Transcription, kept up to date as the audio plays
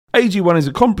AG1 is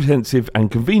a comprehensive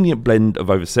and convenient blend of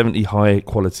over 70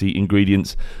 high-quality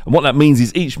ingredients. And what that means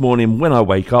is each morning when I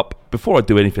wake up, before I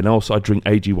do anything else, I drink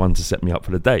AG1 to set me up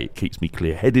for the day. It keeps me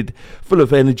clear-headed, full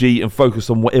of energy and focused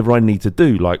on whatever I need to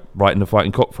do, like writing the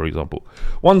Fighting Cock, for example.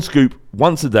 One scoop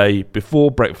once a day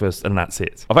before breakfast, and that's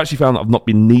it. I've actually found that I've not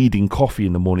been needing coffee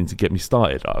in the morning to get me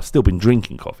started. I've still been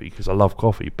drinking coffee because I love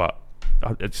coffee, but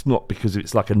it's not because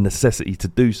it's like a necessity to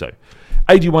do so.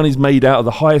 AG1 is made out of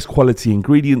the highest quality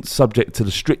ingredients subject to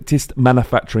the strictest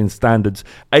manufacturing standards.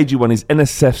 AG1 is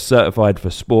NSF certified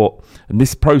for sport, and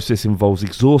this process involves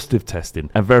exhaustive testing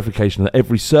and verification that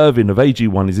every serving of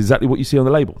AG1 is exactly what you see on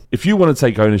the label. If you want to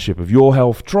take ownership of your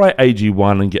health, try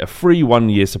AG1 and get a free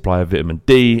 1-year supply of vitamin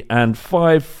D and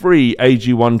 5 free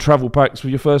AG1 travel packs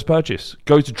with your first purchase.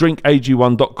 Go to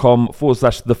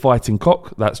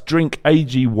drinkag1.com/thefightingcock. That's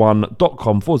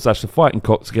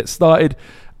drinkag1.com/thefightingcock to get started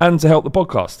and to help the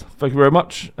podcast. Thank you very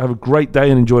much. Have a great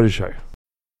day and enjoy the show.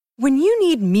 When you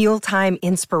need mealtime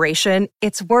inspiration,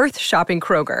 it's worth shopping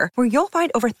Kroger, where you'll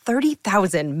find over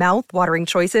 30,000 mouth-watering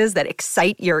choices that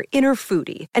excite your inner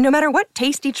foodie. And no matter what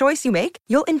tasty choice you make,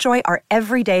 you'll enjoy our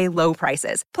everyday low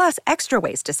prices, plus extra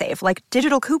ways to save, like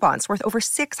digital coupons worth over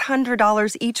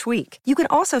 $600 each week. You can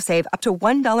also save up to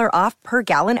 $1 off per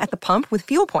gallon at the pump with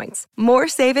fuel points. More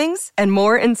savings and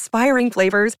more inspiring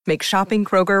flavors make shopping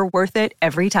Kroger worth it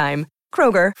every time.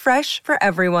 Kroger, fresh for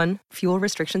everyone. Fuel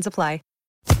restrictions apply.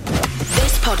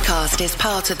 This podcast is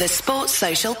part of the Sports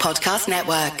Social Podcast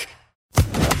Network.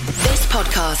 This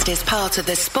podcast is part of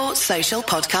the Sports Social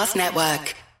Podcast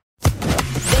Network.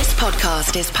 This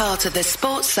podcast is part of the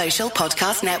Sports Social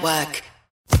Podcast Network.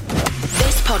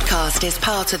 This podcast is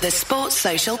part of the Sports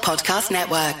Social Podcast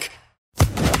Network.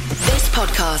 This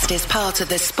podcast is part of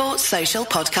the Sports Social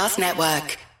Podcast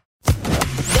Network.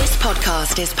 This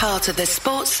podcast is part of the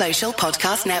Sports Social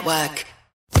Podcast Network.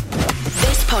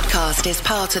 This podcast is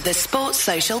part of the Sports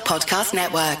Social Podcast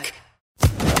Network.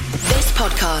 This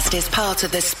podcast is part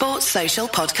of the Sports Social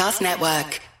Podcast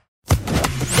Network.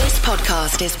 This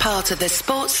podcast is part of the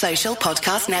Sports Social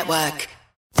Podcast Network.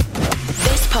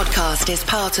 This podcast is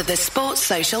part of the Sports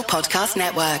Social Podcast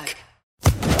Network.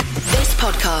 This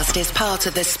podcast is part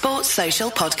of the Sports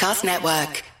Social Podcast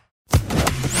Network.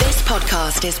 This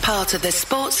podcast is part of the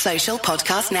Sports Social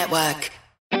Podcast Network.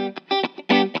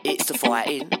 It's the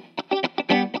fighting.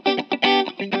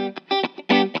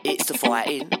 It's the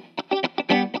fighting.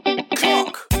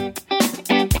 Clock.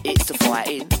 It's the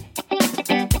fighting.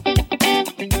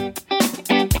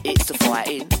 It's the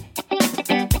fighting.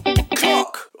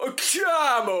 Clock.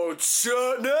 Come on,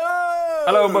 son.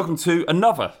 Hello and welcome to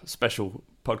another special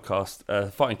podcast,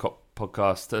 Fighting Cock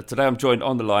podcast. Today I'm joined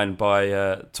on the line by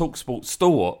TalkSport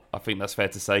stalwart, I think that's fair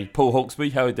to say, Paul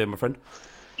Hawksbee. How are you doing, my friend?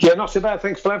 Yeah, not so bad.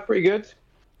 Thanks, Flav. Pretty good.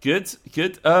 Good.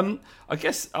 I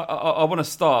guess I want to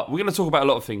start. We're going to talk about a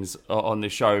lot of things on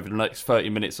this show over the next 30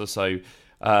 minutes or so.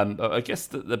 I guess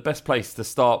the best place to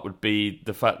start would be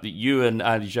the fact that you and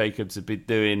Andy Jacobs have been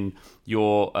doing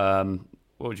your,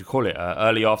 what would you call it,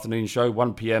 early afternoon show,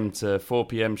 1 p.m. to 4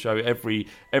 p.m. show every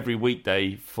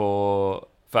weekday for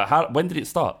how? When did it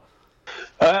start?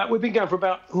 We've been going for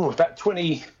about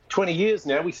 20 years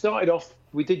now. We started off,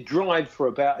 we did Drive for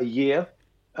about a year.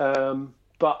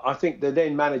 But I think the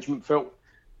then management felt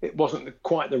it wasn't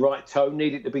quite the right tone,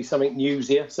 needed to be something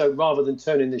newsier. So rather than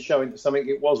turning the show into something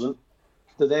it wasn't,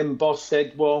 the then boss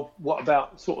said, well, what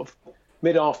about sort of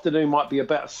mid-afternoon might be a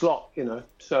better slot, you know.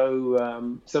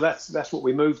 So that's what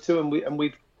we moved to, and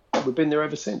we've been there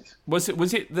ever since. Was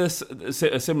it this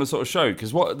a similar sort of show?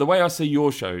 Because the way I see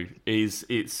your show is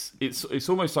it's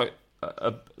almost like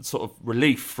a sort of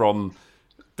relief from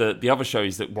the other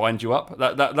shows that wind you up.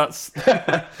 That's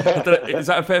is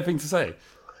that a fair thing to say?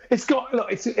 It's got. Look,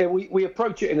 we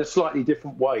approach it in a slightly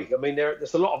different way. I mean,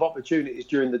 there's a lot of opportunities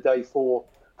during the day for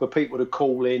people to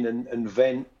call in and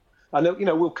vent. I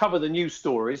know, we'll cover the news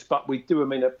stories, but we do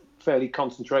them in a fairly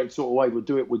concentrated sort of way. We'll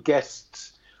do it with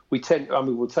guests. We'll take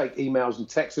emails and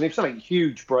texts, and if something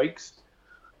huge breaks,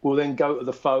 we'll then go to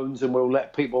the phones and we'll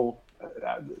let people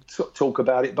talk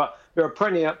about it. But there are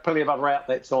plenty of other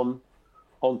outlets on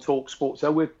TalkSport,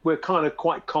 so we're kind of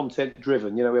quite content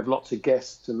driven. We have lots of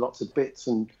guests and lots of bits,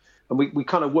 and we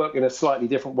kind of work in a slightly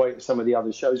different way to some of the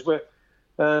other shows. Where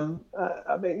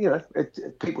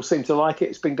people seem to like it.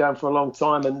 It's been going for a long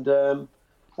time,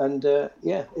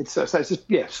 it's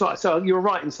just so you're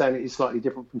right in saying it is slightly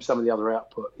different from some of the other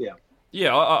output.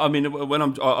 Yeah, I mean, when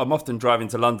I'm often driving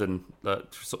to London,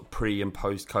 sort of pre and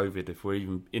post COVID, if we're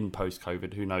even in post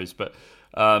COVID, who knows? But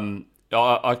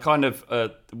I kind of,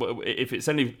 if it's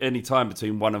any time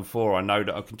between 1 and 4, I know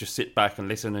that I can just sit back and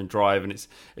listen and drive, and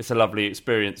it's a lovely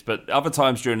experience. But other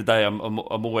times during the day, I'm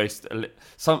always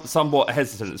somewhat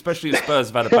hesitant, especially if Spurs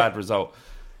have had a bad result.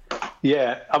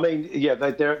 Yeah, I mean, yeah,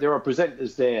 there are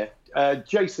presenters there.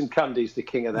 Jason Cundy's the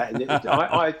king of that. And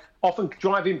I often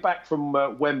driving back from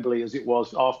Wembley, as it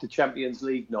was after Champions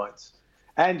League nights.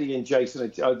 Andy and Jason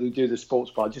who do the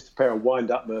sports bar, just a pair of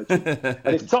wind-up merchants.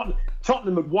 And if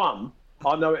Tottenham had won,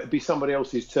 I know it'd be somebody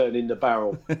else's turn in the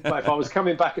barrel. But if I was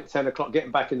coming back at 10 o'clock,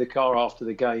 getting back in the car after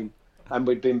the game, and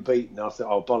we'd been beaten, I thought,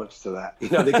 oh, bollocks to that. You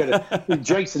know,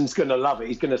 Jason's going to love it.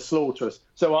 He's going to slaughter us.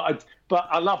 So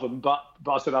I love him, but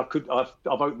I said I've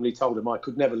openly told him I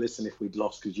could never listen if we'd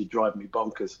lost because you'd drive me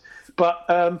bonkers. But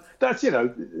that's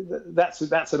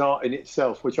an art in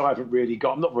itself, which I haven't really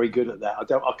got. I'm not very good at that.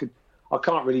 I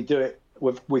can't really do it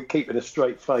with keeping a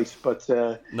straight face, but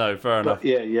no, fair enough.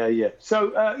 Yeah.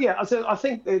 So I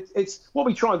think it's what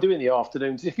we try and do in the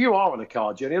afternoons. If you are on a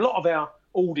car journey, a lot of our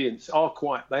audience are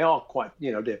quite.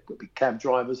 You know, there could be cab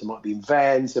drivers, there might be in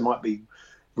vans, there might be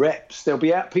reps. There'll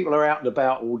be people are out and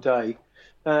about all day,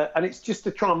 and it's just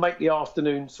to try and make the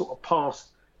afternoon sort of pass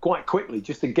quite quickly,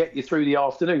 just to get you through the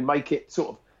afternoon, make it sort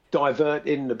of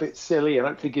diverting, a bit silly, and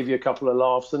hopefully give you a couple of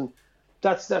laughs. And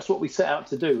that's what we set out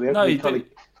to do.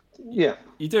 Yeah,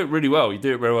 you do it really well. You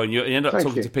do it very well, and you end up Thank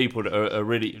talking you. to people that are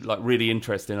really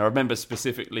interesting. I remember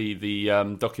specifically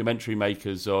the documentary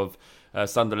makers of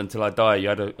Sunderland Till I Die. You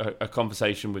had a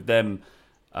conversation with them,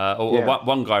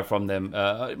 one guy from them.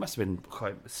 It must have been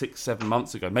quite 6-7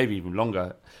 months ago, maybe even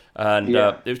longer. And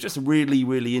it was just a really,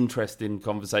 really interesting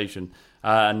conversation.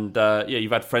 And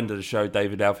you've had friend of the show,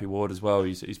 David Alfie Ward, as well.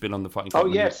 He's been on the Fighting Cock. Oh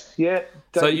yes, yeah.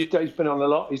 Dave's been on a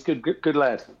lot. He's good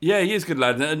lad. Yeah, he is a good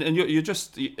lad. And you're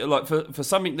just like for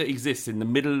something that exists in the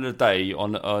middle of the day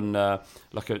on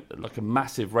like a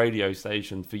massive radio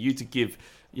station, for you to give,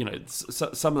 you know,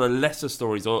 some of the lesser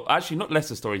stories, or actually not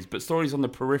lesser stories, but stories on the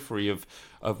periphery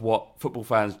of what football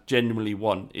fans genuinely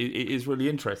want. It is really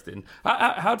interesting.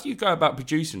 How do you go about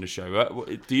producing the show?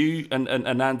 Do you and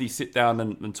Andy sit down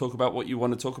and talk about what you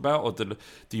want to talk about, or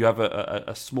do you have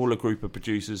a smaller group of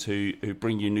producers who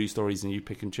bring you new stories and you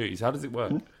pick and choose? How does it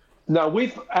work? No,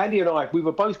 Andy and I, we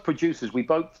were both producers. We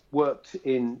both worked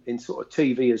in sort of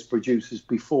TV as producers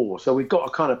before, so we've got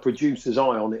a kind of producer's eye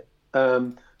on it.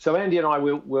 So Andy and I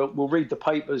will read the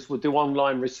papers, we'll do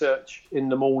online research in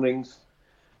the mornings,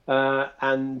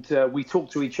 and we talk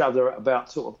to each other at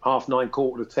about sort of 9:30,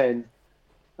 10:15.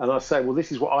 And I say, well,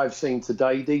 this is what I've seen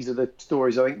today. These are the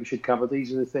stories I think we should cover.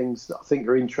 These are the things that I think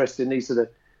are interesting. These are the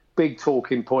big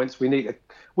talking points. We need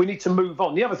to move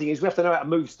on. The other thing is we have to know how to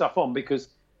move stuff on, because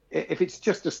if it's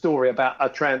just a story about a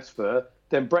transfer,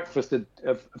 then Breakfast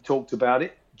have talked about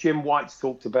it. Jim White's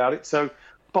talked about it. So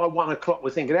by 1 o'clock,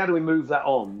 we're thinking, how do we move that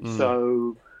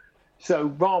on? So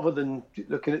rather than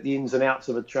looking at the ins and outs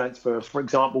of a transfer, for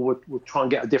example, we'll try and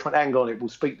get a different angle on it. We'll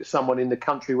speak to someone in the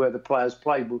country where the players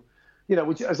play.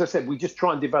 As I said, we just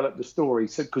try and develop the story.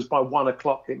 So, because by 1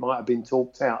 o'clock, it might have been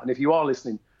talked out. And if you are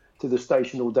listening to the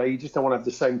station all day, you just don't want to have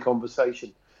the same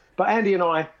conversation. But Andy and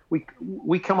I,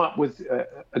 we come up with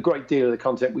a great deal of the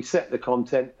content. We set the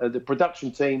content. The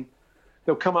production team,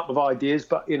 they'll come up with ideas,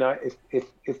 but you know,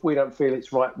 if we don't feel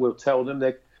it's right, we'll tell them.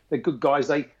 They're good guys.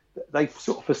 They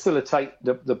sort of facilitate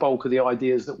the bulk of the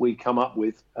ideas that we come up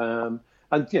with, and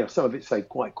you know, some of it's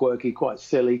quite quirky, quite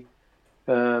silly,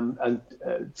 and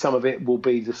some of it will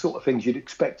be the sort of things you'd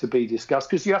expect to be discussed,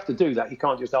 because you have to do that. You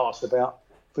can't just ask about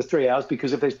for 3 hours,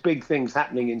 because if there's big things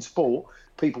happening in sport,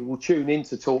 people will tune in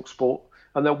to talk sport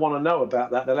and they'll want to know about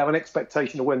that. They'll have an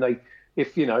expectation of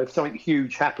if something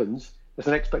huge happens, there's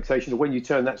an expectation of when you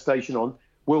turn that station on,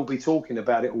 we'll be talking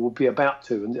about it, or we'll be about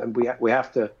to, and we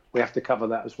have to cover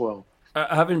that as well.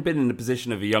 Having been in the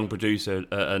position of a young producer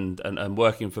and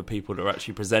working for people that are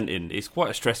actually presenting, it's quite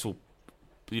a stressful,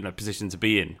 position to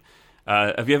be in.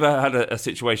 Have you ever had a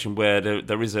situation where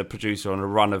there is a producer on a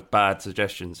run of bad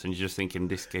suggestions and you're just thinking,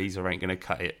 this geezer ain't going to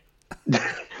cut it?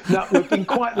 No, we've been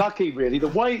quite lucky, really. The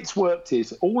way it's worked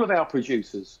is all of our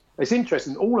producers, it's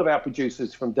interesting, all of our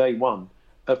producers from day one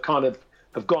have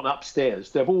gone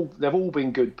upstairs. They've all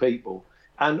been good people.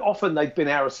 And often they've been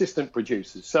our assistant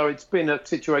producers. So it's been a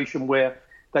situation where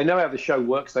they know how the show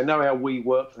works, they know how we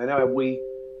work, they know how we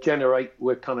generate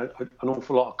an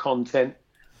awful lot of content.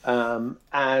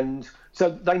 And so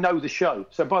they know the show.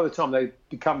 So by the time they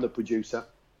become the producer,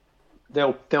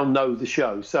 they'll know the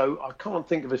show. So I can't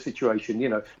think of a situation,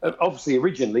 obviously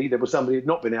originally there was somebody who had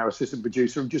not been our assistant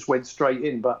producer who just went straight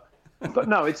in, but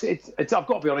no, it's I've got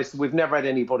to be honest, we've never had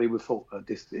anybody we thought,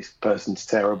 this person's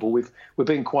terrible. We've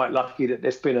been quite lucky that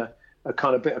there's been a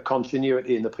kind of bit of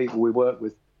continuity in the people we work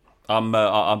with. I'm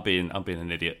being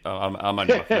an idiot. I'm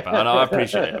only mucking about, and I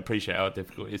appreciate how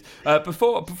difficult it is.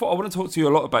 Before I want to talk to you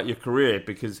a lot about your career,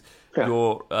 because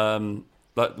you're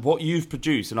like what you've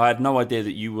produced, and I had no idea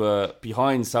that you were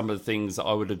behind some of the things that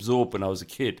I would absorb when I was a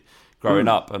kid growing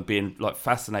up and being like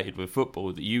fascinated with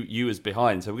football, that you was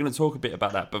behind. So we're going to talk a bit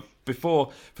about that. But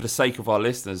before, for the sake of our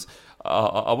listeners,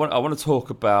 I want to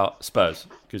talk about Spurs,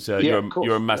 because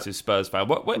you're a massive Spurs fan.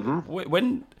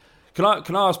 When can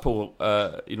I ask Paul?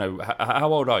 How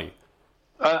old are you?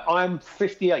 I'm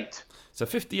 58. So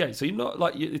 58. So you're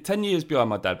not you're 10 years behind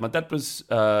my dad. My dad was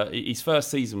his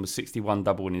first season was 61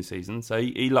 double winning season, so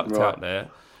he lucked out there.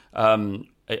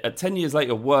 10 years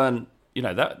later, weren't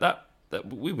that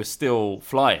we were still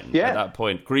flying at that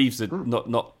point. Greaves had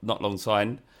not long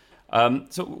signed.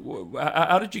 So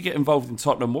how did you get involved in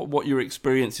Tottenham? What your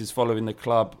experiences following the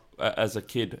club as a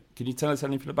kid? Can you tell us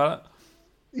anything about it?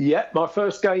 Yeah, my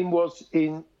first game was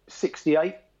in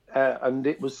 '68, and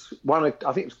it was one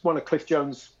of Cliff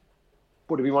Jones,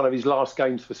 would have been one of his last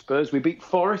games for Spurs. We beat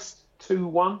Forest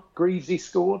 2-1. Greavesy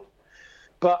scored.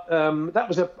 But that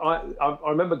was I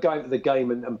remember going to the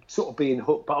game and sort of being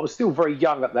hooked, but I was still very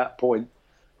young at that point.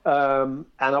 And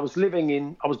I was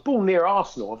born near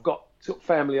Arsenal. I've got sort of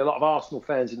family, a lot of Arsenal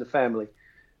fans in the family.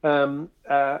 But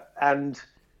I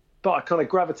kind of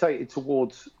gravitated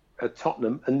towards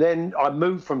Tottenham. And then I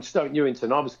moved from Stoke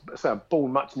Newington. I was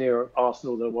born much nearer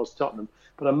Arsenal than I was Tottenham.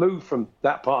 But I moved from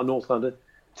that part of North London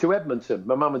to Edmonton.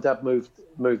 My mum and dad moved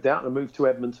out, and I moved to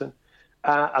Edmonton.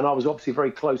 And I was obviously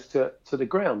very close to the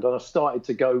ground, and I started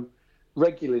to go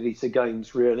regularly to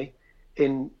games, really,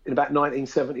 in about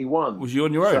 1971. Was you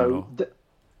on your own?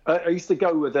 I used to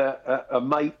go with a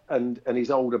mate and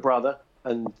his older brother,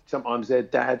 and sometimes their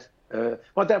dad.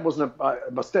 My dad wasn't my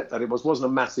stepdad. Wasn't a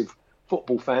massive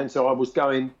football fan, so I was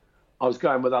going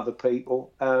with other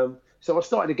people. So I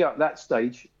started to go at that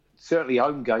stage, certainly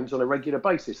home games on a regular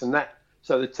basis,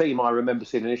 so the team I remember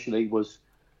seeing initially was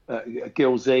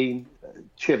Gilzine,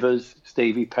 Chivers,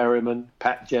 Stevie Perryman,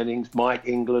 Pat Jennings, Mike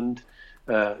England,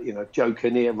 Joe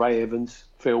Kinnear, Ray Evans,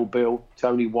 Phil Bill,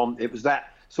 Tony Want. It was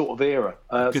that sort of era.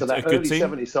 So that early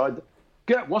 70s side,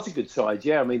 was a good side.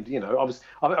 Yeah, I mean,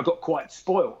 I got quite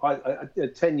spoiled. I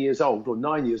 10 years old or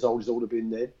 9 years old has all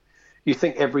been there. You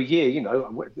think every year,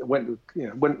 went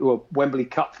to a Wembley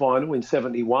Cup final in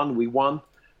 '71. We won.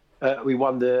 We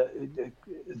won the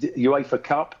UEFA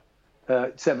Cup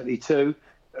 72.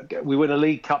 We win a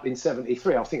League Cup in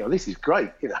 '73. I think, this is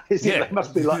great. It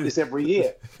must be like this every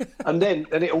year. And then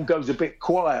it all goes a bit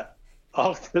quiet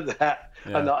after that.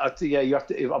 Yeah. And you have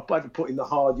to put in the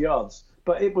hard yards.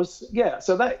 But it was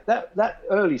So that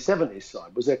early '70s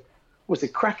side was a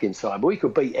cracking side. But we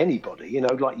could beat anybody. I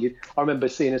remember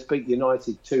seeing us beat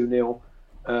United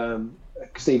 2-0.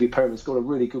 Stevie Perryman scored a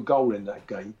really good goal in that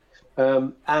game.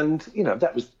 And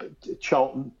that was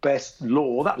Charlton, Best,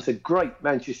 Law. That was a great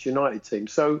Manchester United team.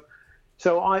 So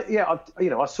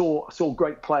I saw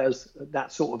great players at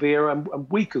that sort of era,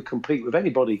 and we could compete with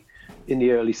anybody in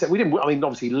the early set. We didn't. I mean,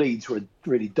 obviously Leeds were a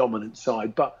really dominant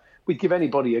side, but we'd give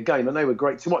anybody a game, and they were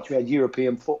great to watch. We had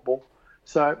European football,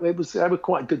 so they were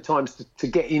quite good times to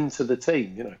get into the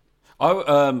team.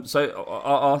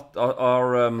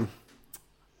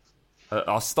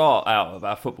 Our start out of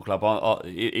our football club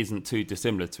it isn't too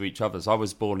dissimilar to each other's. I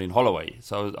was born in Holloway,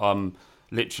 so I'm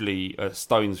literally a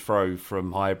stone's throw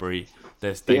from Highbury.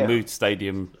 They moved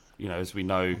stadium, as we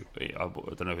know. I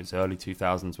don't know if it's early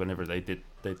 2000s, whenever they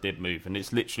did move, and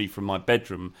it's literally from my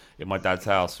bedroom in my dad's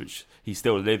house, which he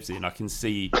still lives in. I can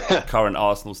see the current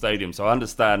Arsenal stadium, so I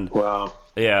understand. Wow.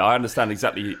 Yeah, I understand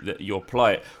exactly your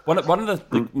plight. One of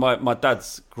my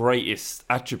dad's greatest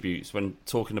attributes when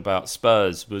talking about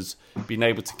Spurs was being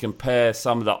able to compare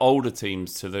some of the older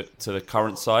teams to the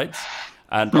current sides,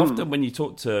 and often when you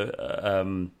talk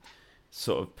to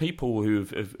sort of people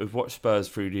who've watched Spurs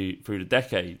through the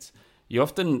decades, you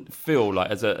often feel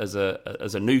like as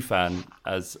a new fan,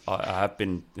 as I have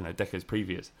been decades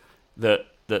previous, that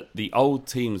the old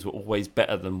teams were always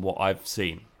better than what I've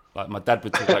seen. Like my dad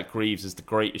would talk about Greaves as the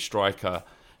greatest striker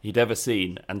he'd ever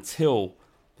seen until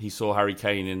he saw Harry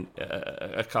Kane in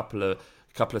a couple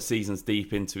of seasons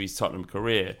deep into his Tottenham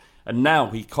career, and now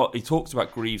he talks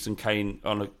about Greaves and Kane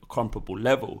on a comparable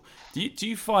level. Do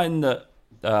you find that,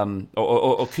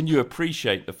 or can you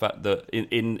appreciate the fact that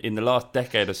in the last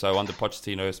decade or so under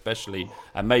Pochettino especially,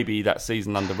 and maybe that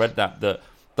season under Redknapp, that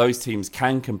those teams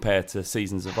can compare to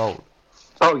seasons of old?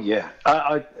 Oh yeah,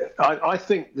 I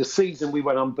think the season we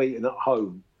went unbeaten at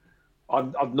home,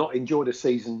 I've not enjoyed a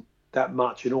season that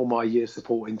much in all my years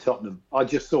supporting Tottenham. I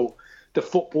just thought the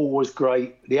football was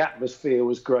great, the atmosphere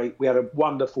was great. We had a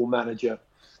wonderful manager.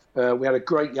 We had a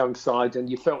great young side, and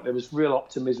you felt there was real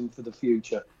optimism for the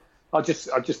future. I just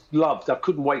loved. I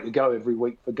couldn't wait to go every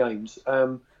week for games.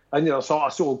 And so I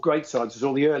saw great sides. I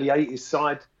saw the early '80s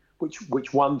side,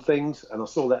 which won things, and I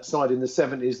saw that side in the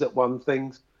 '70s that won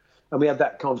things. And we had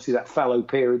that obviously that fallow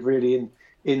period really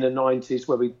in the '90s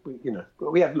where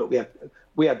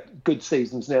we had good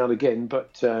seasons now and again,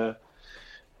 but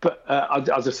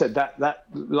as I said, that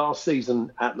last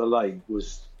season at the Lane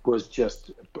was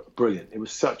just brilliant. It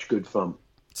was such good fun.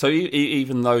 So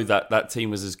even though that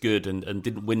team was as good and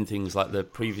didn't win things like the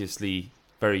previously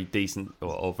very decent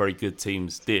or very good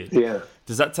teams did,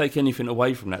 does that take anything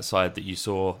away from that side that you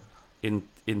saw in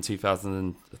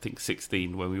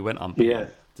 2016 when we went unbeaten? Yeah.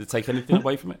 Did it take anything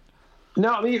away from it?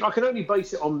 No, I mean I can only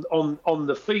base it on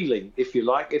the feeling, if you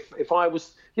like. If I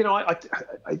was,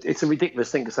 it's a ridiculous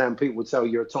thing to say, and people would say, "Oh,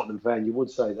 you're a Tottenham fan," you would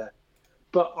say that.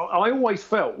 But I always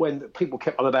felt when people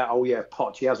kept on about, "Oh yeah,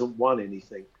 Poch, he hasn't won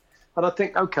anything," and I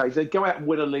think, okay, they'd go out and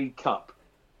win a League Cup,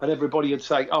 and everybody would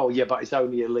say, "Oh yeah, but it's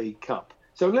only a League Cup."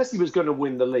 So unless he was going to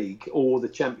win the league or the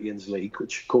Champions League,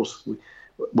 which of course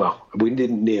we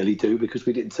didn't nearly do because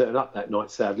we didn't turn up that night,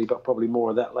 sadly, but probably more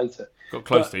of that later. Got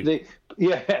close to it.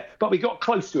 But we got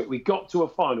close to it. We got to a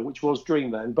final, which was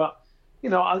Dreamland. But,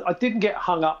 I didn't get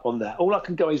hung up on that. All I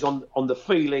can go is on the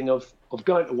feeling of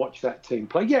going to watch that team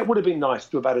play. Yeah, it would have been nice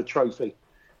to have had a trophy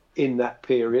in that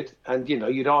period. And,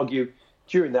 you'd argue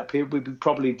during that period we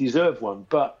probably deserve one.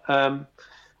 But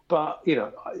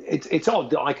it's odd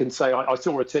that I can say I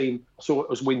saw a team, saw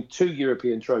us win 2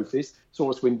 European trophies, saw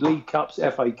us win League Cups,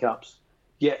 FA Cups,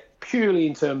 yet purely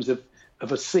in terms of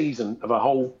a season, of a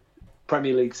whole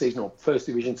Premier League season or First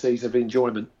Division season of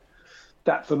enjoyment,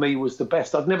 that for me was the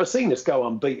best. I'd never seen us go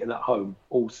unbeaten at home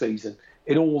all season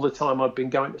in all the time I'd been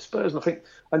going to Spurs. And I think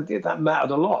that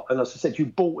mattered a lot. And as I said, you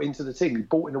bought into the team, you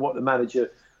bought into what the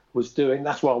manager was doing.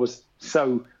 That's why I was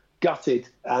so gutted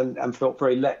and felt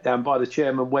very let down by the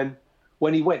chairman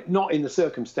when he went, not in the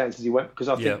circumstances he went, because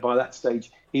I think by that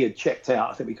stage he had checked out.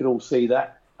 I think we could all see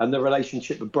that. And the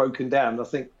relationship had broken down. I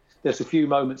think there's a few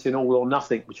moments in All or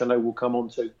Nothing, which I know we'll come on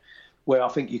to, where I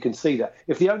think you can see that.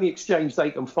 If the only exchange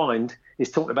they can find is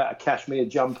talking about a cashmere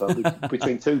jumper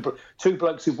between two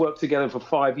blokes who've worked together for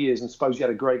 5 years and suppose you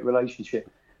had a great relationship,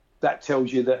 that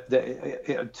tells you that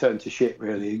it had turned to shit,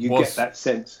 really. You get that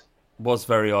sense. Was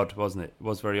very odd, wasn't it?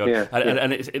 Was very odd,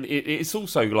 and it's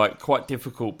also like quite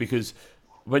difficult because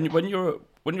when you're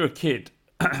a kid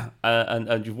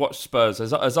and you've watched Spurs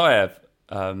as I have,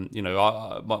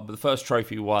 the first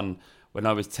trophy won when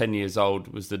I was 10 years old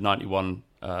was the '91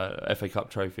 FA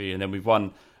Cup trophy, and then we've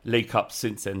won League Cups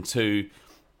since then too.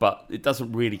 But it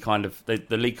doesn't really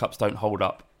the League Cups don't hold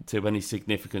up to any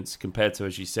significance compared to,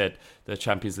 as you said, the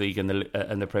Champions League and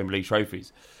the Premier League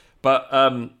trophies. But,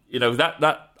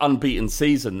 that unbeaten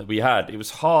season that we had, it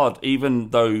was hard, even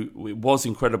though it was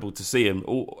incredible to see him.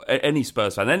 Any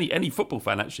Spurs fan, any football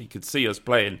fan actually could see us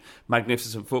playing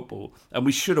magnificent football. And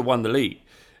we should have won the league.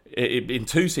 In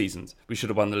 2 seasons, we should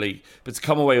have won the league. But to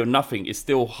come away with nothing is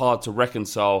still hard to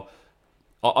reconcile.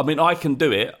 I mean, I can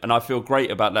do it, and I feel great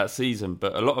about that season.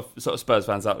 But a lot of sort of Spurs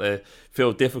fans out there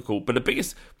feel difficult. But the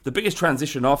biggest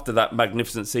transition after that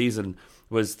magnificent season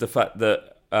was the fact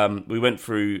that we went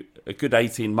through a good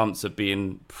 18 months of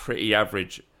being pretty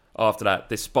average after that,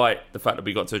 despite the fact that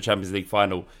we got to a Champions League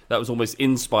final. That was almost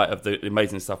in spite of the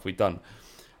amazing stuff we'd done.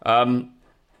 I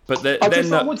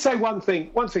would say one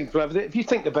thing, Flav, if you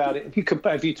think about it,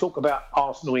 if you talk about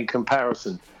Arsenal in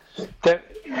comparison,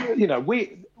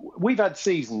 we've had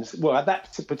seasons, well,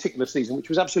 that particular season, which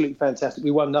was absolutely fantastic,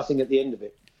 we won nothing at the end of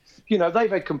it.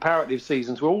 They've had comparative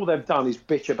seasons where all they've done is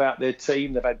bitch about their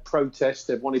team. They've had protests.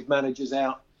 They've wanted managers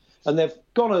out. And they've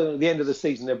gone at the end of the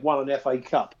season, they've won an FA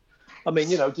Cup. I mean,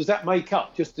 does that make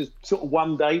up just as sort of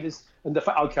one day? And the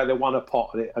fact, okay, they won a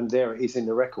pot of it, and there it is in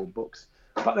the record books.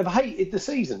 But they've hated the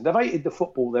season. They've hated the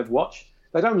football they've watched.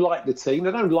 They don't like the team.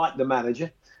 They don't like the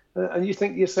manager. And you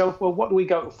think to yourself, well, what do we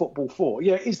go to football for?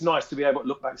 Yeah, it is nice to be able to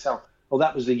look back and say, well,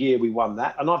 that was the year we won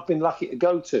that. And I've been lucky to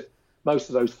go to most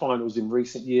of those finals in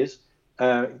recent years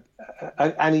and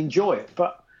enjoy it.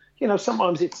 But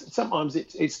sometimes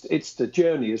it's the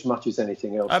journey as much as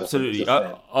anything else. Absolutely.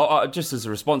 Just as a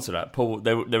response to that, Paul,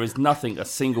 there is nothing a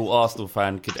single Arsenal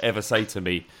fan could ever say to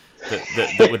me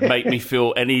that would make me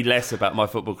feel any less about my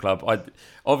football club. I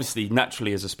obviously,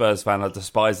 naturally, as a Spurs fan, I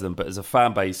despise them, but as a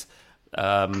fan base,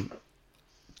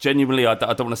 genuinely, I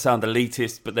don't want to sound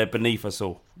elitist, but they're beneath us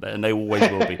all, and they always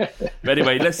will be. But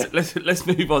anyway, let's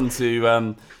move on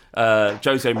to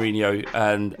Jose Mourinho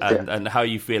and how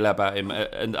you feel about him.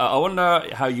 And I wonder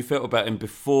how you felt about him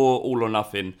before All or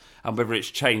Nothing, and whether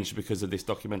it's changed because of this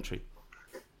documentary.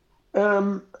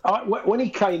 When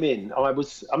he came in,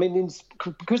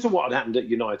 because of what had happened at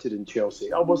United and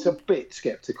Chelsea, I was a bit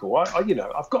sceptical. I've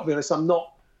got to be honest, I'm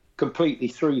not completely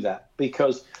through that,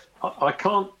 because I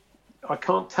can't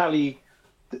tally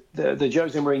the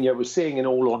Jose Mourinho was seeing in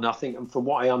All or Nothing, and from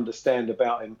what I understand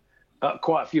about him,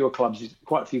 quite a few clubs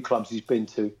he's been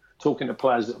to, talking to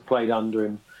players that have played under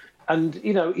him, and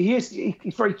he's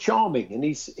very charming and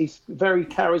he's very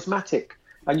charismatic,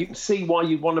 and you can see why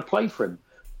you'd want to play for him.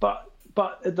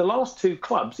 But at the last two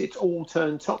clubs, it's all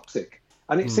turned toxic,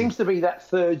 and it seems to be that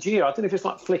third year. I don't know if it's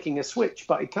like flicking a switch,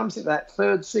 but it comes to that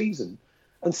third season,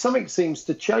 and something seems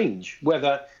to change.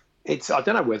 Whether it's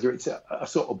a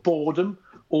sort of boredom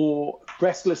or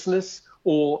restlessness,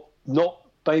 or not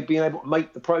being able to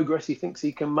make the progress he thinks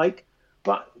he can make.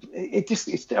 But if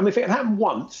it had happened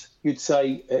once, you'd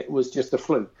say it was just a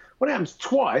fluke. When it happens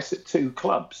twice at two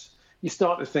clubs, you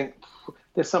start to think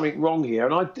there's something wrong here.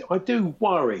 And I do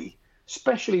worry,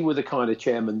 especially with the kind of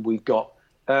chairman we've got.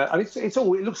 And it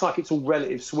looks like it's all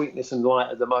relative sweetness and light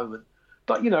at the moment.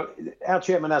 But, our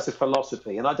chairman has a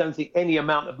philosophy, and I don't think any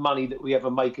amount of money that we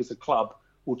ever make as a club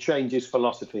will change his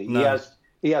philosophy. No.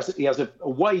 He has a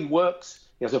way he works.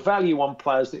 He has a value on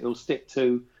players that he'll stick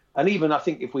to. And even I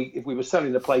think if we were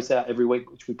selling the place out every week,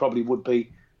 which we probably would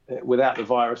be without the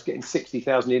virus, getting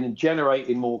 60,000 in and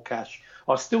generating more cash,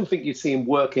 I still think you'd see him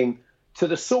working to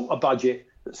the sort of budget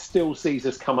that still sees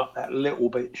us come up that little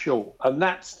bit short. And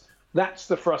that's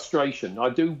the frustration. I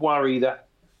do worry that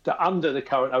under the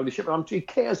current ownership, he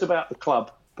cares about the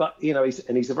club, but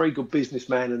he's a very good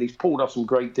businessman and he's pulled off some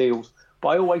great deals. But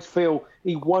I always feel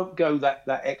he won't go that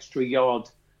extra yard.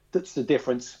 That's the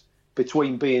difference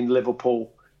between being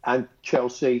Liverpool and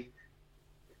Chelsea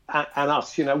and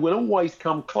us. We'll always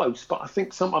come close, but I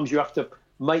think sometimes you have to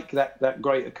make that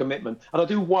greater commitment. And I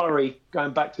do worry,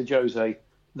 going back to Jose,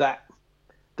 that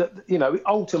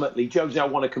ultimately Jose will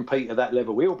want to compete at that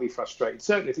level. He'll be frustrated.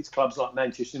 Certainly if it's clubs like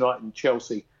Manchester United and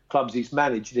Chelsea, clubs he's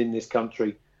managed in this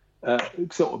country,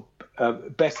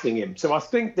 besting him. So I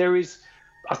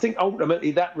think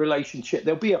ultimately that relationship,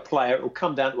 there'll be a player, it'll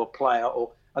come down to a player,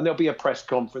 and there'll be a press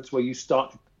conference where you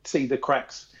start to see the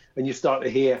cracks and you start to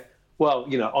hear, well,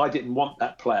 I didn't want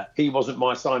that player. He wasn't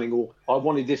my signing, or I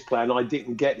wanted this player and I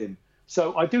didn't get him.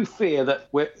 So I do fear that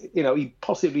he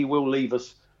possibly will leave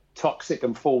us toxic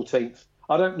and 14th.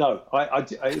 I don't know.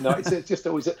 It's just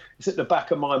always it's at the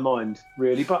back of my mind,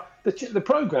 really. But the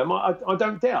programme, I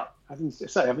don't doubt. Having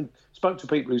spoken to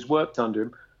people who's worked under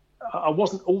him, I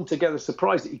wasn't altogether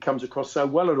surprised that he comes across so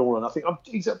well at all. And I think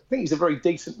he's a very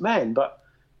decent man. But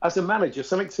as a manager,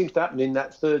 something seems to happen in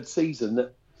that third season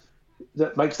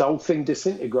that makes the whole thing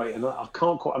disintegrate. And I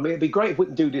can't quite. It'd be great if we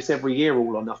can do this every year,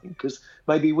 All or Nothing, because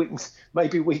maybe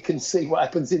we can see what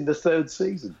happens in the third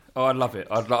season. Oh, I'd love it.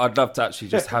 I'd love to actually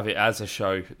just have it as a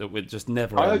show that would just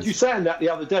never. I heard you saying that the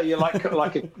other day. You're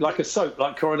like a soap,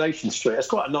 like Coronation Street. That's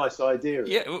quite a nice idea.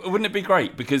 Yeah, wouldn't it be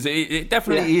great? Because it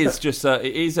definitely is just.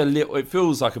 It is a little. It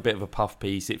feels like a bit of a puff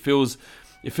piece. It feels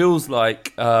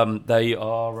like they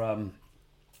are.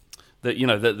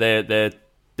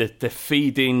 That they're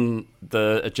feeding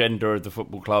the agenda of the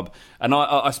football club. And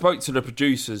I spoke to the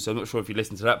producers. I'm not sure if you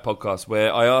listened to that podcast,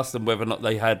 where I asked them whether or not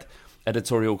they had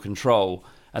editorial control.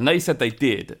 And they said they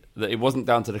did, that it wasn't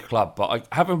down to the club. But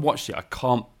I haven't watched it. I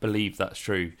can't believe that's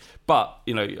true. But,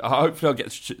 hopefully I'll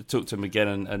get to talk to them again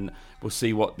and we'll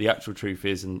see what the actual truth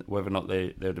is and whether or not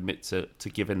they would admit to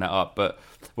giving that up. But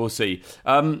we'll see.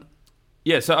 So,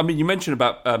 you mentioned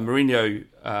about Mourinho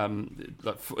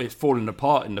it's falling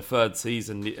apart in the third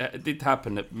season. It did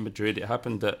happen at Madrid. It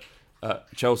happened at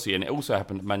Chelsea, and it also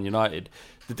happened at Man United.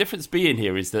 The difference being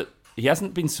here is that he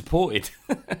hasn't been supported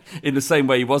in the same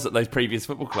way he was at those previous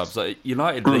football clubs. Like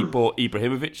United, they bought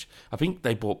Ibrahimovic. I think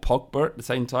they bought Pogba at the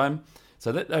same time.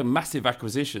 So they're massive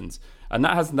acquisitions. And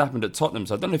that hasn't happened at Tottenham.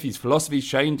 So I don't know if his philosophy's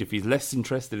changed, if he's less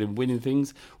interested in winning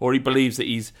things, or he believes that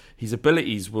his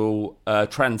abilities will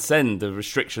transcend the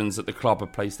restrictions that the club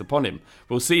have placed upon him.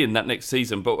 We'll see in that next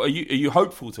season. But are you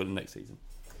hopeful till the next season?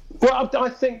 Well, I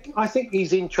think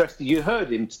he's interested. You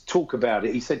heard him talk about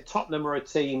it. He said Tottenham are a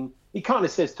team. He kind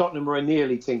of says Tottenham are a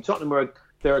nearly team.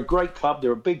 They're a great club.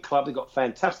 They're a big club. They've got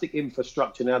fantastic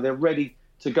infrastructure now. They're ready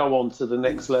to go on to the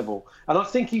next level. And I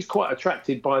think he's quite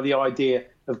attracted by the idea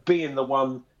of being the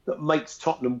one that makes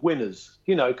Tottenham winners.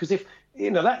 Because if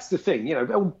that's the thing.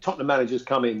 All Tottenham managers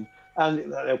come in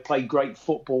and they'll play great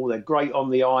football. They're great on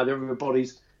the eye.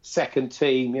 Everybody's second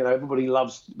team. Everybody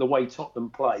loves the way Tottenham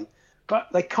play, but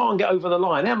they can't get over the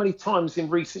line. How many times in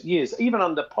recent years, even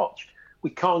under Poch, we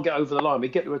can't get over the line? We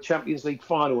get to a Champions League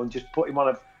final and just put him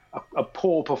on a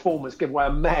poor performance, give away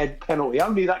a mad penalty.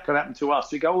 Only that could happen to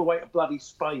us. We go all the way to bloody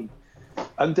Spain.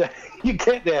 And you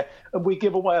get there and we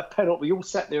give away a penalty. We all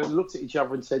sat there and looked at each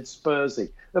other and said, Spursy.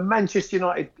 The Manchester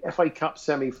United FA Cup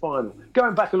semi-final.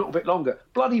 Going back a little bit longer,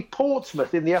 bloody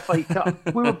Portsmouth in the FA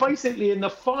Cup. We were basically in the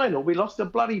final. We lost to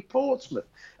bloody Portsmouth.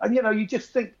 And, you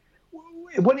just think,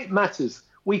 when it matters,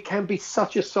 we can be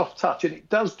such a soft touch. And it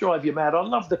does drive you mad. I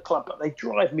love the club, but they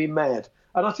drive me mad.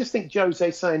 And I just think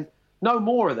Jose's saying, no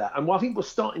more of that. And I think we're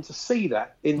starting to see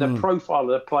that in the profile of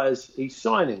the players he's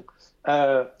signing.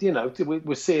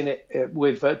 We're seeing it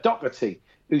with Doherty,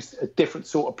 who's a different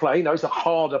sort of player. He's a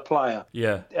harder player.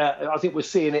 Yeah. I think we're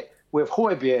seeing it with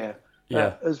Hawksbee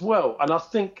as well. And I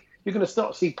think you're going to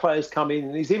start to see players come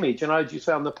in his image. And I heard you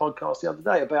say on the podcast the other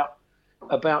day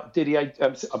about Didier,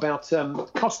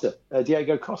 Costa,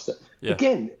 Diego Costa. Yeah.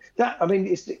 Again,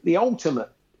 it's the ultimate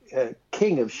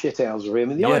king of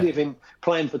shithousery. The idea of him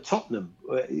playing for Tottenham,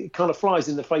 it kind of flies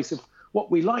in the face of what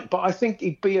we like. But I think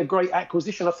he'd be a great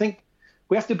acquisition. I think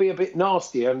we have to be a bit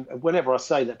nastier. And whenever I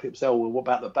say that, people say, oh, well, what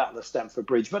about the Battle of Stamford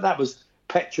Bridge? But that was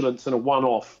petulance and a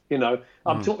one-off.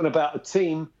 I'm talking about a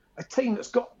team that's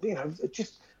got,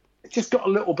 just got a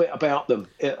little bit about them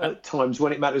at times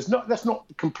when it matters. Let's not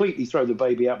completely throw the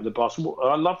baby out with the bath.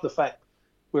 I love the fact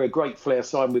we're a great flair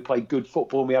side and we play good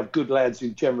football and we have good lads who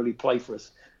generally play for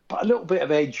us. But a little bit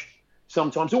of edge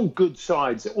sometimes. All good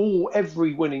sides,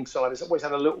 every winning side has always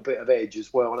had a little bit of edge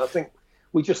as well. And I think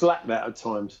we just lack that at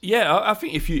times. Yeah, I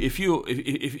think if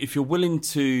you're willing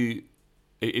to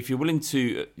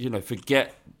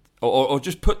forget or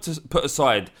just put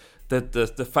aside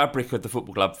the fabric of the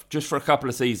football club just for a couple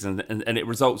of seasons and it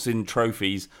results in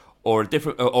trophies or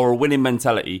a winning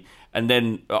mentality, and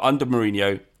then under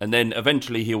Mourinho, and then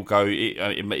eventually he'll go.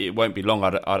 It won't be long.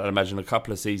 I'd imagine a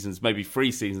couple of seasons, maybe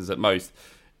 3 seasons at most.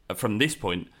 From this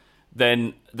point,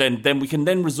 then we can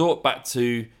then resort back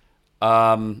to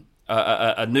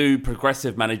a new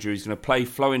progressive manager who's going to play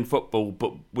flowing football,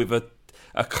 but with a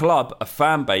club, a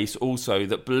fan base also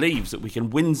that believes that we can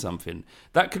win something.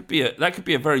 That could be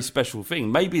a very special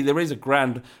thing. Maybe there is a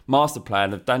grand master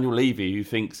plan of Daniel Levy who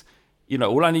thinks,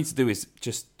 all I need to do is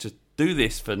just do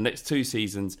this for the next 2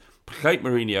 seasons, placate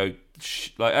Mourinho,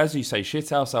 like as you say,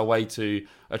 shithouse our way to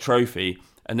a trophy.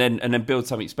 And then build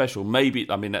something special. Maybe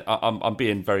I'm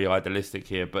being very idealistic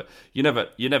here, but you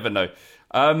never know.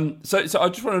 So I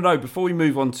just want to know, before we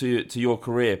move on to your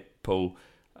career, Paul,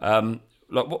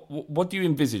 what do you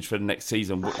envisage for the next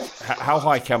season? How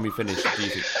high can we finish, do you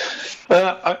think?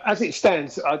 As it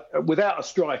stands, without a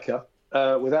striker,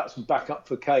 without some backup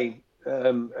for Kane,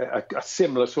 a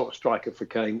similar sort of striker for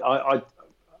Kane, I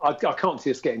can't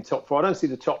see us getting top 4. I don't see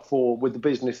the top 4 with the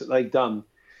business that they've done.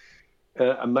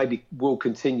 And maybe will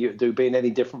continue to do, being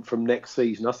any different from next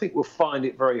season. I think we'll find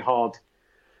it very hard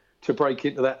to break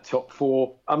into that top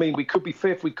 4. We could be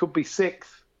 5th, we could be 6th.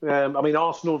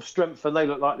 Arsenal have strengthened. They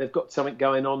look like they've got something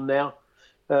going on now.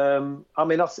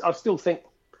 I still think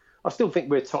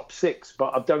we're top 6,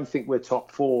 but I don't think we're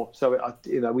top 4. So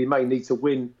we may need to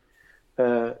win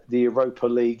the Europa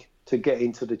League to get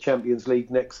into the Champions League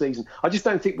next season. I just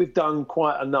don't think we've done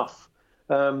quite enough.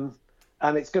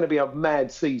 And it's going to be a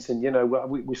mad season.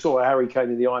 We saw Harry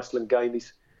Kane in the Iceland game.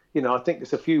 I think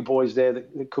there's a few boys there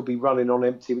that could be running on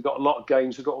empty. We've got a lot of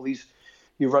games. We've got all these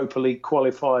Europa League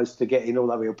qualifiers to get in,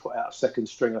 although we'll put out a second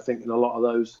string, I think, in a lot of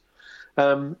those.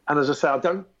 And as I say, I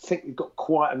don't think we've got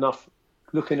quite enough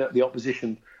looking at the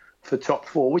opposition for top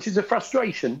 4, which is a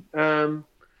frustration.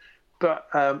 But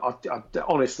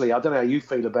honestly, I don't know how you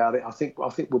feel about it. I think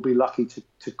we'll be lucky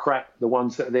to crack the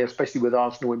ones that are there, especially with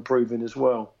Arsenal improving as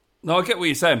well. No, I get what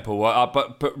you're saying, Paul.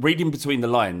 But reading between the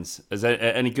lines, as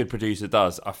any good producer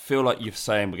does, I feel like you're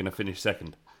saying we're going to finish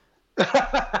second.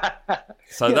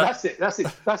 So that's it. That's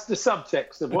the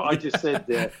subtext of what I just said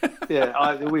there.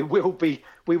 Yeah, we will be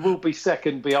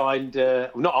second behind.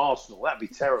 Not Arsenal. That'd be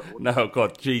terrible. No,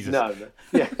 God, Jesus. No.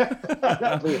 Yeah,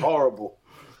 that'd be horrible.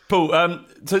 Paul,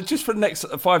 so just for the next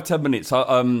 5-10 minutes, so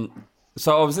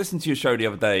I was listening to your show the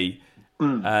other day,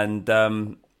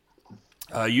 and.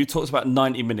 You talked about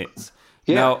 90 minutes.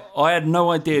 Yeah. Now, I had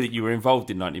no idea that you were involved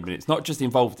in 90 minutes. Not just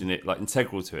involved in it, like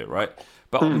integral to it, right?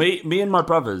 But me and my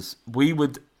brothers, we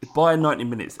would buy 90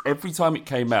 minutes every time it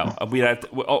came out. And we had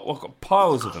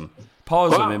piles of them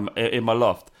in my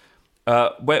loft.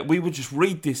 Where we would just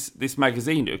read this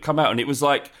magazine. It would come out and it was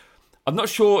like, I'm not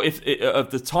sure of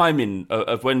the timing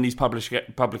of when these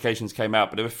publications came out,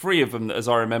 but there were 3 of them, as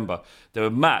I remember. There were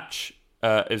Match,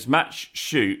 it was Match,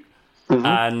 Shoot,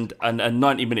 and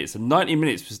 90 minutes. And 90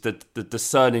 minutes was the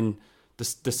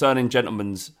discerning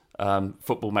gentleman's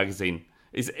football magazine.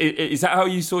 Is that how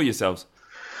you saw yourselves?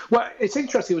 Well, it's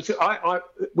interesting.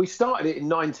 We started it in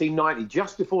 1990,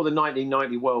 just before the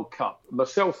 1990 World Cup.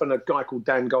 Myself and a guy called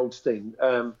Dan Goldstein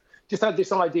just had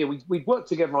this idea. We'd worked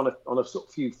together on a sort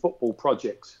of few football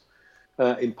projects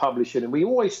in publishing, and we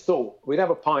always thought we'd have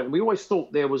a pint. And we always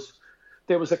thought there was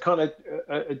a kind of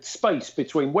a space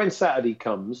between when Saturday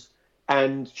comes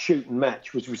and Shoot and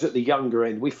Match, which was at the younger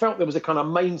end. We felt there was a kind of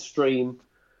mainstream,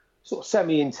 sort of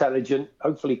semi-intelligent,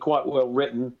 hopefully quite well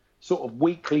written, sort of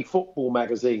weekly football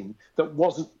magazine that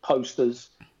wasn't posters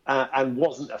and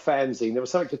wasn't a fanzine. There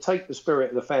was something to take the spirit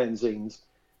of the fanzines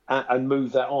and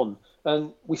move that on.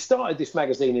 And we started this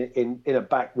magazine in a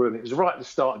back room. It was right at the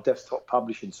start of desktop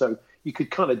publishing, so you could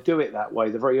kind of do it that way,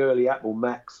 the very early Apple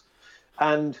Macs.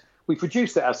 And we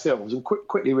produced it ourselves and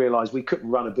quickly realised we couldn't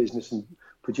run a business and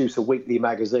produce a weekly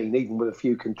magazine, even with a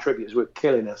few contributors. We're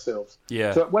killing ourselves.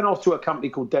 Yeah. So it went off to a company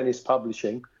called Dennis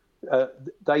Publishing.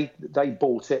 They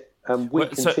bought it, and we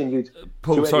continued.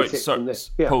 Paul, to edit it.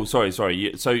 Yeah. Paul, sorry.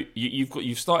 So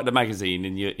you've started a magazine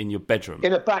in your bedroom,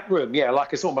 in a back room,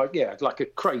 like a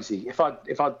crazy. If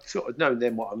I'd sort of known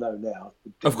then what I know now,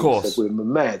 of course, we were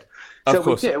mad. Of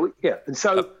course, and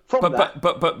so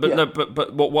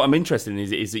but what I'm interested in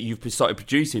is that you've started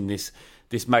producing this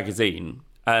magazine.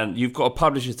 And you've got a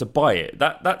publisher to buy it.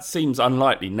 That seems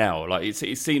unlikely now. Like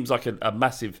it seems like a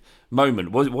massive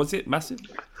moment. Was it massive?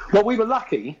 Well, we were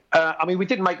lucky. We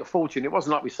didn't make a fortune. It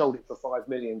wasn't like we sold it for £5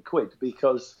 million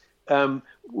because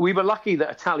we were lucky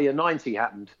that Italia 90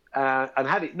 happened. And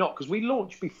had it not, because we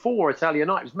launched before Italia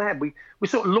 90. It was mad. We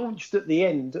sort of launched at the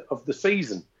end of the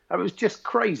season. It was just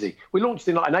crazy. We launched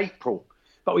in April,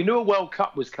 but we knew a World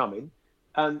Cup was coming,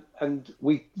 and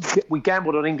we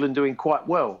gambled on England doing quite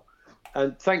well.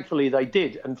 And thankfully they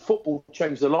did. And football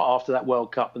changed a lot after that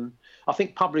World Cup. And I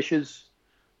think publishers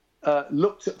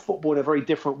looked at football in a very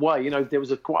different way. There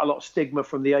was quite a lot of stigma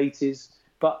from the 80s.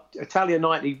 But Italia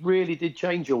 90 really did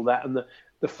change all that. And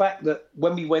the fact that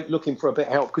when we went looking for a bit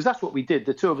of help, because that's what we did,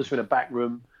 the two of us were in a back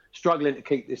room, struggling to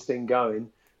keep this thing going.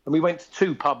 And we went to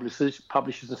two publishers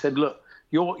and said, look,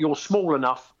 you're small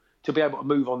enough to be able to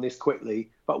move on this quickly,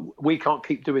 but we can't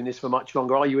keep doing this for much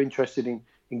longer. Are you interested in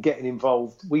getting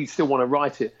involved? We still want to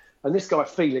write it. And this guy,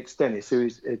 Felix Dennis, who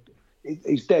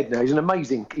he's dead now. He was an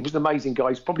amazing guy.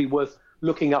 He's probably worth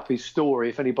looking up his story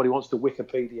if anybody wants to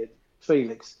Wikipedia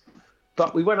Felix.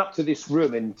 But we went up to this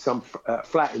room in some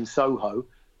flat in Soho,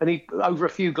 and he, over a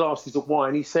few glasses of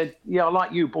wine, he said, I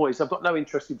like you boys. I've got no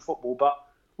interest in football, but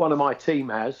one of my team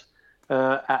has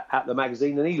at the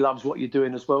magazine, and he loves what you're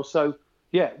doing as well. So,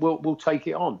 we'll take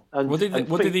it on. And what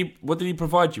did he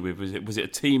provide you with? Was it a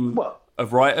team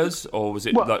of writers, or was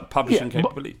it like publishing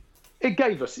capability? It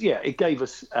gave us.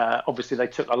 Obviously, they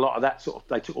took a lot of that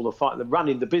they took all the fight, the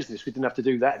running the business. We didn't have to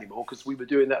do that anymore because we were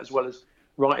doing that as well as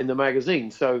writing the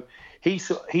magazine. So he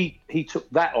took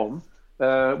that on.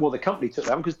 The company took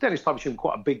that on because Dennis Publishing was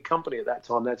quite a big company at that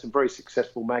time. They had some very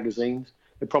successful magazines.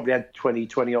 They probably had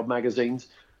 20 odd magazines,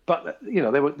 but they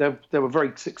were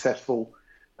very successful.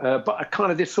 But a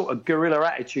kind of this sort of guerrilla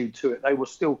attitude to it. They were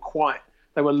still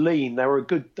they were lean. They were a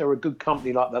good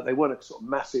company like that. They weren't a sort of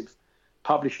massive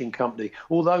publishing company.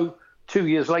 Although 2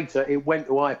 years later, it went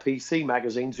to IPC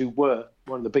magazines, who were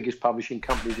one of the biggest publishing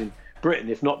companies in Britain,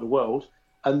 if not the world.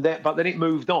 But then it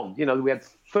moved on. We had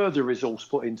further resource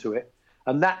put into it,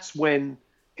 and that's when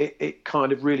it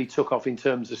kind of really took off in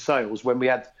terms of sales. When we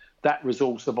had that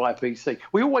resource of IPC,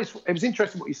 it was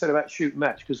interesting what you said about Shoot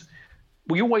Match, because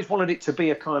we always wanted it to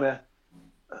be a kind of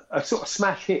a sort of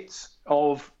smash hits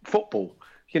of football.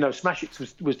 Smash Hits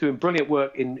was doing brilliant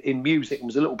work in music and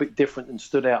was a little bit different and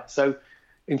stood out. So,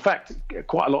 in fact,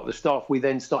 quite a lot of the staff we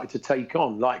then started to take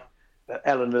on, like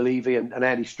Eleanor Levy and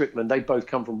Andy Strickland, they both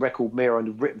come from Record Mirror and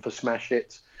have written for Smash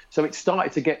Hits. So it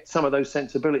started to get some of those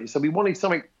sensibilities. So we wanted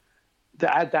something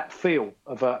that had that feel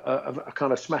of a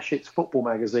kind of Smash Hits football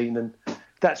magazine. And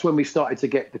that's when we started to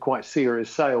get the quite serious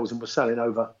sales, and we're selling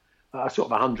over sort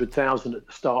of 100,000 at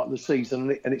the start of the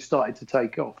season, and it started to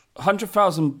take off.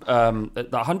 100,000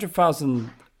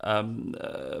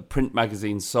 print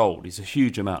magazines sold is a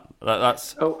huge amount.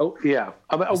 That's yeah.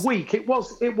 A week it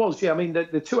was. Yeah.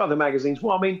 The two other magazines.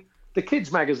 Well, the kids'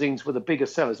 magazines were the bigger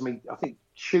sellers. I think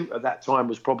Shoot at that time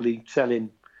was probably selling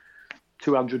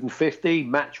 250.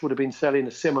 Match would have been selling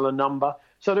a similar number.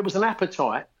 So there was an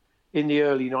appetite in the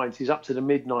early 90s up to the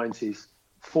mid 90s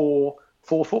for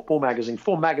football magazines,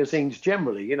 for magazines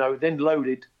generally. Then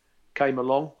Loaded came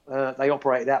along. They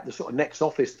operated out the sort of next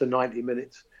office to 90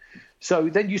 Minutes. So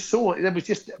then you saw there was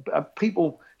just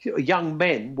people, young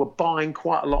men were buying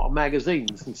quite a lot of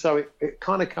magazines, and so it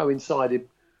kind of coincided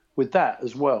with that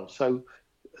as well. So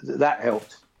that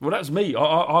helped. Well, that's me.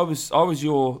 I was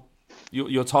your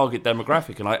target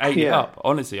demographic, and I ate it up.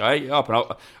 Honestly, I ate it up, and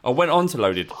I went on to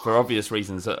Loaded for obvious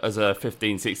reasons as a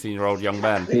 15, 16-year-old young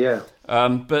man. Yeah.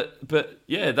 But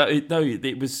yeah,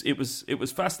 it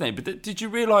was fascinating. But did you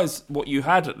realise what you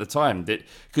had at the time?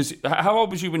 Because how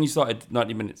old was you when you started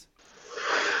 90 Minutes?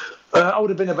 I would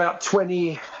have been about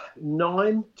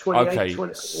 29, 28, okay.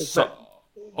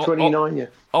 29, yeah.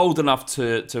 Old enough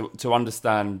to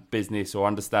understand business or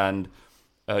understand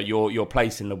your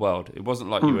place in the world. It wasn't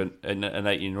like you were an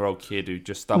 18-year-old kid who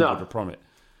just stumbled upon it.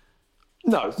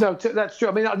 No, that's true.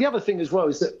 I mean, the other thing as well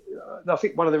is that I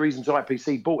think one of the reasons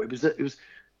IPC bought it was that it was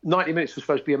 90 Minutes was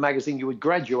supposed to be a magazine you would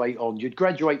graduate on. You'd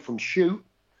graduate from Shoot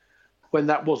when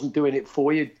that wasn't doing it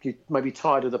for you. You'd maybe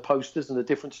tired of the posters and the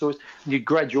different stories, and you'd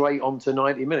graduate onto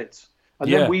 90 Minutes. And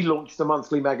then we launched a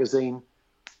monthly magazine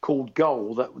called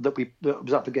Goal that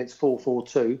was up against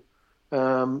 442.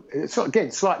 It's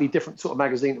again slightly different sort of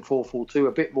magazine at 442,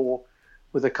 a bit more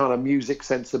with a kind of music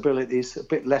sensibilities, a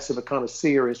bit less of a kind of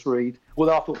serious read. Well,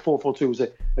 I thought 442 was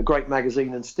a great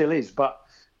magazine and still is, but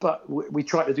we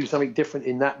tried to do something different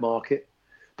in that market.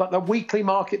 But the weekly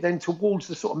market then towards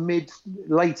the sort of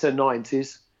later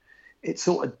 90s,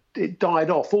 it died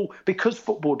off. All because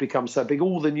football had become so big,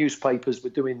 all the newspapers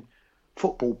were doing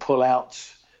football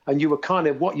pullouts, and you were kind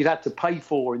of what you'd had to pay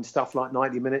for in stuff like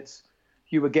 90 Minutes.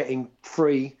 You were getting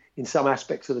free in some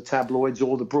aspects of the tabloids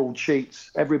or the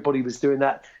broadsheets. Everybody was doing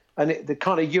that. And the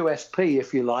kind of USP,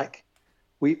 if you like,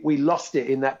 we lost it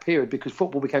in that period because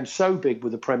football became so big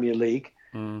with the Premier League.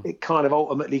 It kind of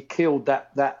ultimately killed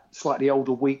that slightly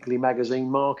older weekly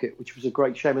magazine market, which was a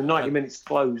great shame. And 90 Minutes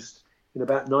closed in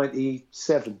about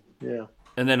 97, yeah.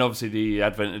 And then obviously the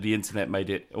advent of the internet made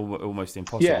it almost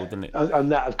impossible, didn't it? And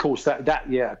that, of course, that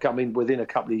I mean, within a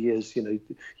couple of years,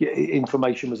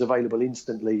 information was available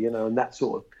instantly, and that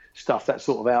sort of stuff, that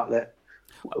sort of outlet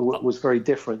was very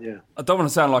different, yeah. I don't want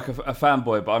to sound like a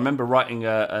fanboy, but I remember writing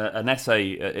an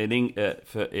essay in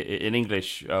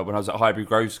English when I was at Highbury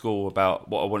Grove School about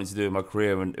what I wanted to do in my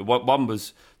career, and one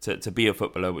was to be a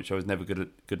footballer, which I was never good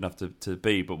enough to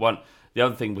be, but the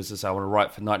other thing was to say I want to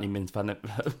write for 90 Minutes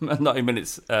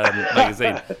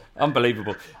magazine.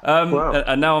 Unbelievable. Wow.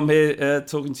 And now I'm here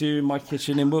talking to you in my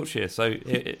kitchen in Wiltshire. So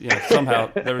somehow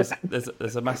there's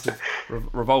a massive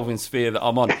revolving sphere that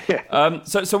I'm on.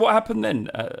 So what happened then?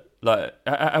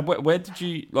 Where did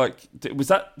you was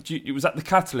that the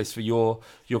catalyst for your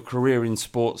career in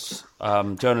sports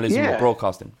journalism or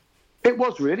broadcasting? It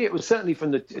was really. It was certainly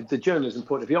from the journalism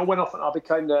point of view. I went off and I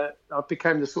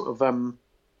became the sort of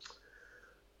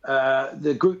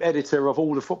the group editor of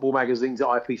all the football magazines at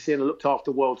IPC, and I looked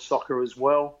after World Soccer as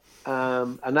well.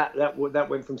 And that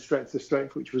went from strength to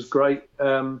strength, which was great.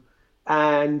 And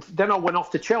then I went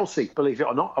off to Chelsea, believe it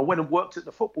or not. I went and worked at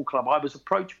the football club. I was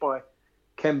approached by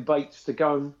Ken Bates to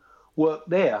go and work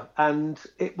there, and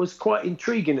it was quite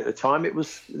intriguing at the time.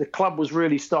 The club was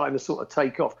really starting to sort of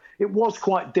take off. It was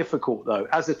quite difficult though,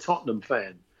 as a Tottenham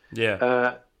fan.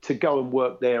 Yeah. To go and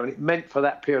work there, and it meant for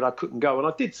that period I couldn't go, and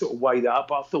I did sort of weigh that up.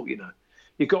 But I thought, you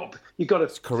got to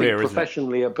think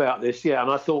professionally about this, yeah. And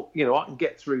I thought, I can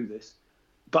get through this.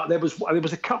 But there was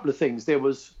a couple of things. There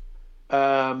was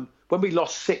when we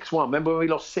lost 6-1. Remember when we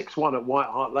lost 6-1 at White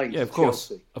Hart Lane? Yeah, of course,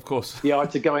 Chelsea? Of course. Yeah, I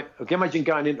had to go. Imagine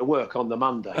going into work on the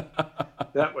Monday.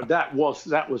 that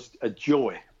was a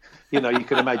joy. You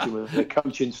can imagine with the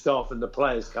coaching staff and the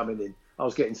players coming in. I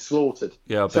was getting slaughtered.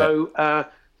 Yeah, I bet. So.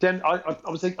 Then I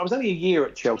was only a year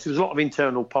at Chelsea. There was a lot of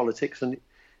internal politics, and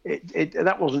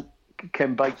that wasn't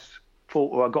Ken Bates'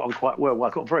 fault. I got on quite well. Well,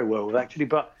 I got very well with actually,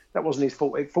 but that wasn't his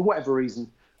fault. For whatever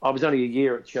reason, I was only a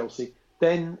year at Chelsea.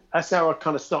 Then that's how I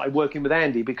kind of started working with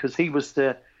Andy, because he was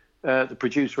the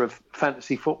producer of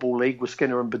Fantasy Football League with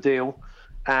Skinner and Baddiel,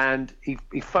 and he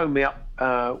phoned me up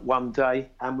one day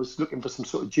and was looking for some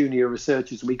sort of junior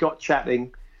researchers, and we got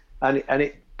chatting, and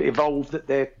it evolved that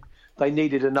they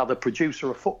needed another producer,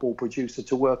 a football producer,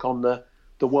 to work on the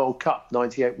World Cup,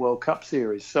 98 World Cup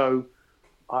series. So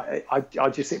I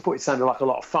just thought it sounded like a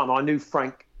lot of fun. I knew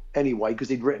Frank anyway because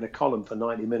he'd written a column for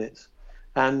 90 Minutes.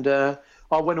 And I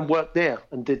went and worked there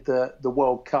and did the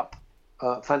World Cup,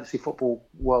 Fantasy Football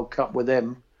World Cup with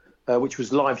them, which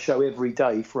was live show every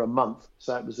day for a month.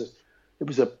 So it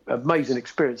was an amazing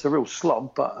experience, a real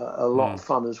slog, but a lot of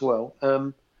fun as well.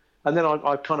 And then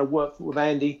I kind of worked with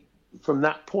Andy from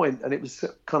that point, and it was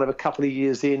kind of a couple of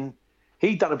years in.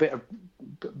 He'd done a bit of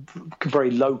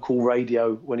very local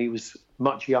radio when he was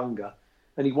much younger,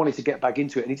 and he wanted to get back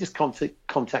into it, and he just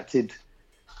contacted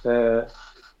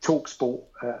TalkSport,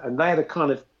 and they had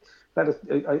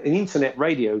an internet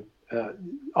radio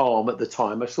arm at the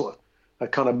time, a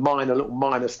kind of little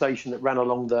minor station that ran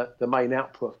along the main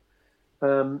output.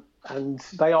 And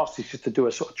they asked us just to do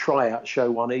a sort of tryout show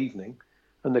one evening,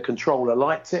 and the controller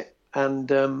liked it, and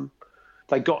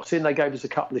they got us in. They gave us a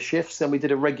couple of shifts. Then we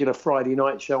did a regular Friday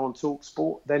night show on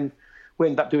TalkSport. Then we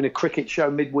ended up doing a cricket show,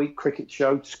 midweek cricket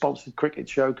show, sponsored cricket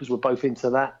show, because we're both into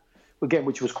that again,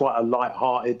 which was quite a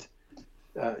light-hearted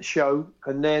show.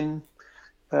 And then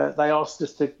they asked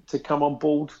us to come on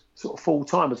board sort of full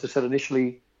time, as I said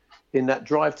initially, in that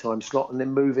drive time slot, and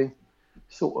then moving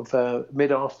sort of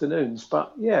mid afternoons.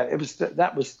 But yeah, that's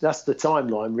the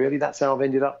timeline really. That's how I've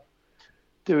ended up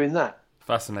doing that.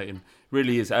 Fascinating,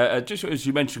 really is. Just as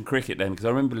you mentioned cricket, then, because I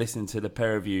remember listening to the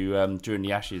pair of you during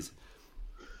the Ashes,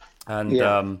 and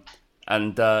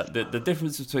the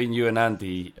difference between you and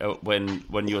Andy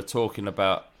when you were talking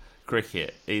about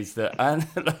cricket is that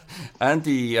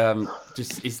Andy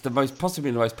just is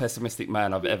possibly the most pessimistic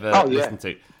man I've ever listened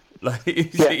to. Like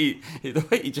the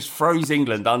way he just throws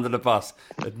England under the bus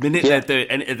the minute they're doing,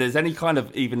 and if there's any kind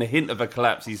of even a hint of a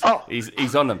collapse, he's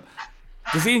on them.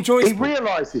 Does he enjoy sport? He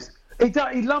realises he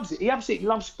loves it. He absolutely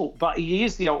loves sport, but he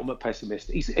is the ultimate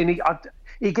pessimist.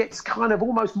 He gets kind of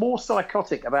almost more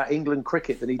psychotic about England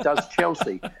cricket than he does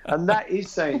Chelsea, and that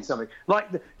is saying something. Like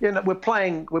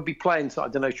we'll be playing, I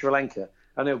don't know, Sri Lanka,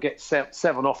 and they'll get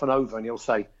 7 off and over, and he'll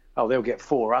say, "Oh, they'll get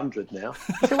 400 now."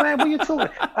 So, what are you talking?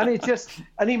 And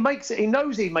he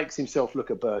knows he makes himself look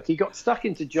a Burke. He got stuck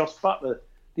into Joss Butler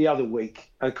the other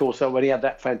week, and of course, when he had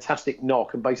that fantastic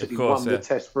knock and basically won the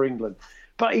Test for England.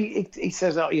 But he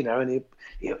says, and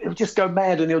he'll just go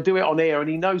mad, and he'll do it on air, and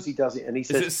he knows he does it, and he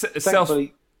says,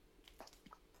 thankfully.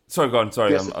 Sorry, go on.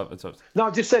 Sorry, yes. No, I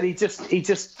just said he just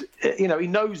he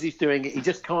knows he's doing it. He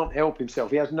just can't help himself.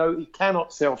 He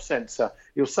cannot self-censor.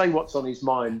 He'll say what's on his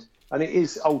mind. And it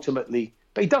is ultimately,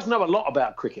 but he does know a lot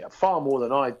about cricket, far more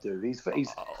than I do. He's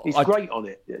great on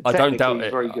it. I don't doubt it.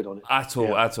 He's very good on it at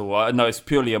all. No, it's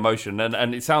purely emotion,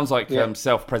 and it sounds like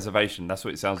self-preservation. That's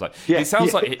what it sounds like. Yeah, it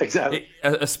sounds like exactly.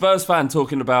 A Spurs fan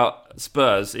talking about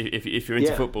Spurs. If you're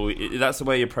into football, that's the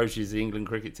way he approaches the England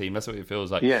cricket team. That's what it feels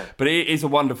like. Yeah. But it is a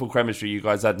wonderful chemistry you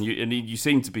guys had, and you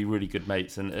seem to be really good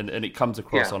mates, and it comes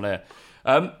across on air.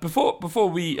 Before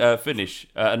we finish,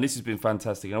 and this has been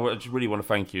fantastic, and I just really want to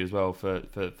thank you as well for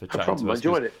chatting to us. I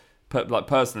enjoyed it.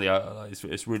 Personally,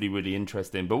 it's really, really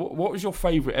interesting. But what was your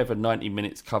favourite ever 90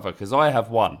 minutes cover? Because I have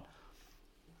one,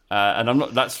 and I'm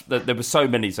not. There were so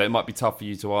many, so it might be tough for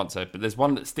you to answer. But there's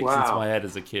one that sticks into my head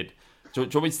as a kid. Do you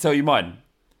want me to tell you mine?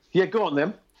 Yeah, go on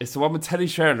then. It's the one with Teddy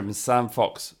Sheringham and Sam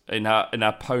Fox in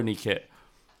our pony kit.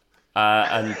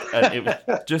 And it was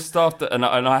just after, and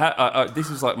I had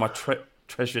this was like my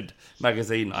treasured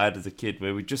magazine I had as a kid,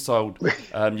 where we just sold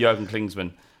Jurgen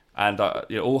Klinsmann, and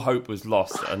all hope was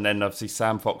lost. And then obviously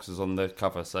Sam Fox was on the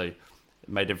cover, so it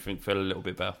made everything feel a little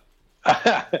bit better.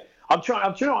 I'm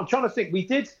trying to think.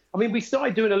 We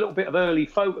started doing a little bit of early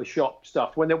Photoshop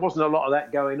stuff when there wasn't a lot of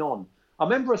that going on. I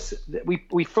remember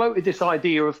we floated this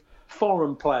idea of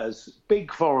foreign players,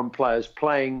 big foreign players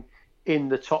playing in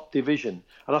the top division.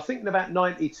 And I think in about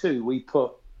 92, we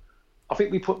put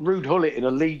Ruud Gullit in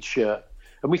a Leeds shirt,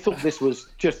 and we thought this was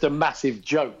just a massive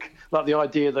joke, like the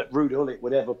idea that Ruud Gullit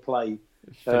would ever play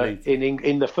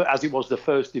as it was the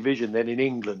first division then in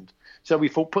England. So we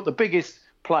thought put the biggest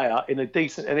player in a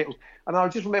decent, and I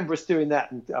just remember us doing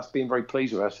that and us being very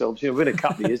pleased with ourselves. Within a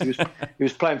couple of years, he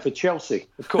was playing for Chelsea,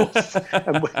 of course,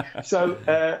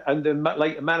 and then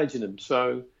later managing them.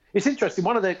 So. It's interesting.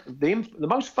 One of the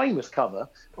most famous cover,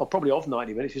 or probably of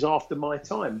 90 Minutes, is After My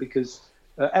Time, because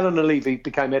Eleanor Levy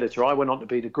became editor. I went on to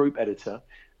be the group editor,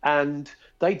 and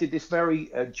they did this very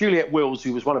Juliette Wills,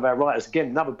 who was one of our writers, again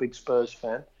another big Spurs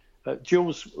fan.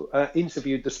 Jules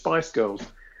interviewed the Spice Girls,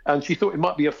 and she thought it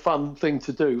might be a fun thing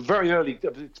to do. Very early,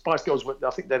 Spice Girls,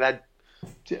 I think they'd had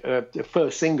the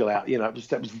first single out. It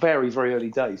was very, very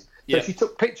early days. So she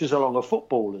took pictures along of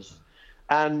footballers.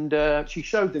 And she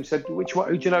showed them, said, "Which one?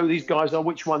 Who do you know who these guys are?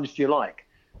 Which ones do you like?"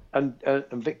 And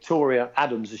Victoria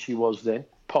Adams, as she was then,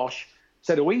 posh,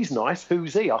 said, "Oh, he's nice.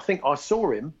 Who's he? I think I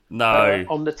saw him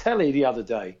on the telly the other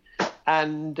day."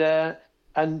 And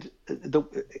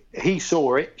he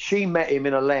saw it. She met him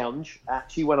in a lounge.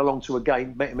 She went along to a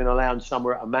game, met him in a lounge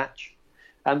somewhere at a match,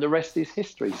 and the rest is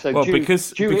history. So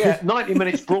because 90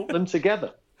 Minutes brought them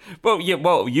together. Well,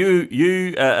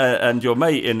 you and your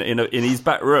mate in his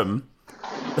back room.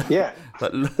 Yeah,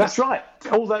 that's right.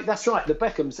 That's right. The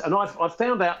Beckhams, and I've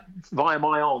found out via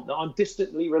my aunt that I'm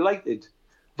distantly related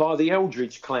via the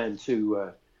Eldridge clan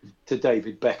to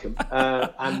David Beckham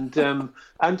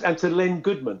and to Len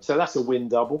Goodman. So that's a win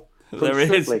double. There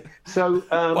it is. So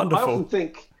Wonderful. I often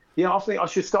think, I think I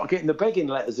should start getting the begging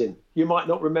letters in. You might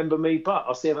not remember me, but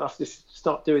I'll see if I have to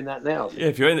start doing that now. Yeah,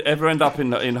 if you ever end up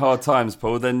in hard times,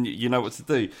 Paul, then you know what to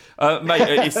do.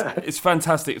 Mate, it's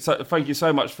fantastic. So thank you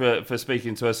so much for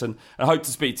speaking to us, and I hope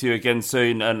to speak to you again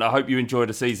soon, and I hope you enjoy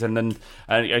the season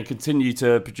and continue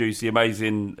to produce the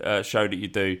amazing show that you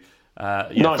do.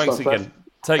 Nice thanks one, again.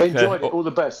 Take Enjoyed care. it. All the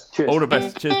best. Cheers. All the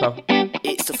best. Cheers, pal.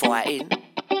 It's the fighting.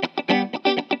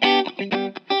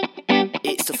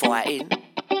 It's the fighting.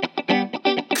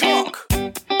 Clock.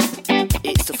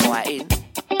 It's the fighting.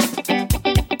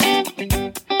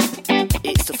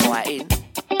 It's the fighting.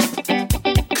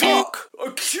 Clock.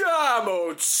 Come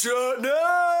on,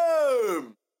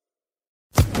 Tottenham.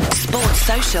 Sports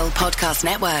Social Podcast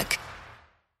Network.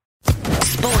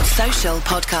 Sports Social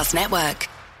Podcast Network.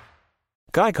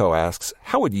 Geico asks,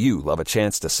 how would you love a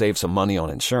chance to save some money on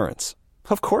insurance?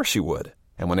 Of course you would.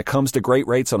 And when it comes to great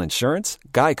rates on insurance,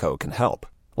 Geico can help.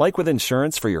 Like with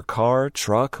insurance for your car,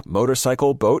 truck,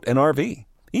 motorcycle, boat, and RV.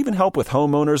 Even help with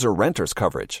homeowners or renters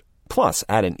coverage. Plus,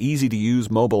 add an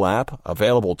easy-to-use mobile app,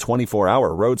 available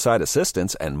 24-hour roadside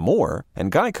assistance, and more,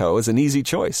 and Geico is an easy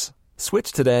choice.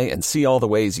 Switch today and see all the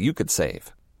ways you could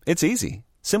save. It's easy.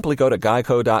 Simply go to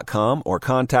geico.com or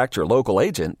contact your local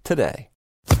agent today.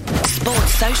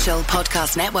 Sports Social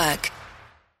Podcast Network.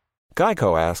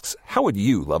 Geico asks, how would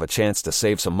you love a chance to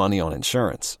save some money on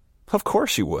insurance? Of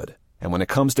course you would. And when it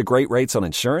comes to great rates on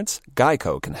insurance,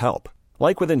 Geico can help.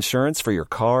 Like with insurance for your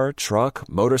car, truck,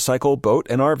 motorcycle, boat,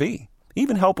 and RV.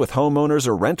 Even help with homeowners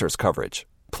or renters coverage.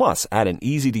 Plus, add an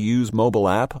easy-to-use mobile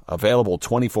app, available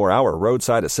 24-hour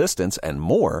roadside assistance, and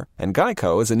more, and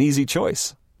Geico is an easy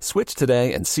choice. Switch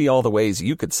today and see all the ways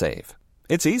you could save.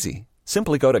 It's easy.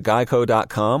 Simply go to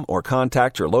geico.com or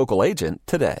contact your local agent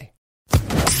today.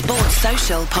 Sports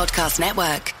Social Podcast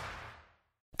Network.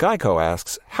 Geico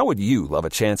asks, how would you love a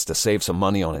chance to save some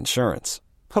money on insurance?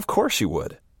 Of course you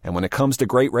would. And when it comes to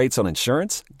great rates on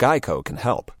insurance, Geico can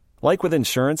help. Like with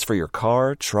insurance for your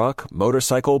car, truck,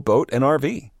 motorcycle, boat, and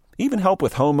RV. Even help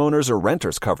with homeowners or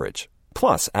renters coverage.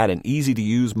 Plus, add an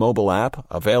easy-to-use mobile app,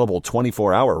 available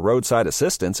 24-hour roadside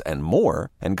assistance, and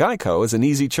more, and Geico is an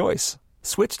easy choice.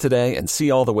 Switch today and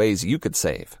see all the ways you could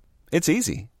save. It's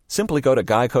easy. Simply go to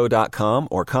geico.com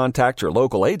or contact your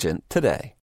local agent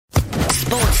today.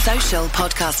 Sports Social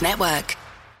Podcast Network.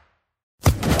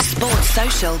 Sports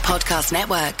Social Podcast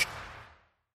Network.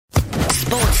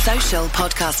 Sports Social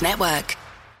Podcast Network.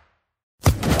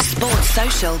 Sports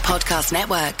Social Podcast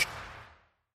Network.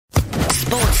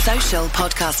 Sports Social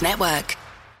Podcast Network.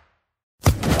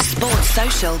 Sports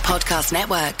Social Podcast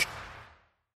Network.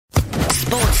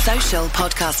 Sports Social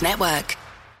Podcast Network.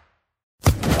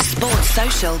 Sports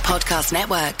Social Podcast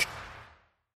Network.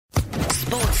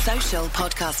 Sports Social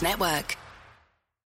Podcast Network.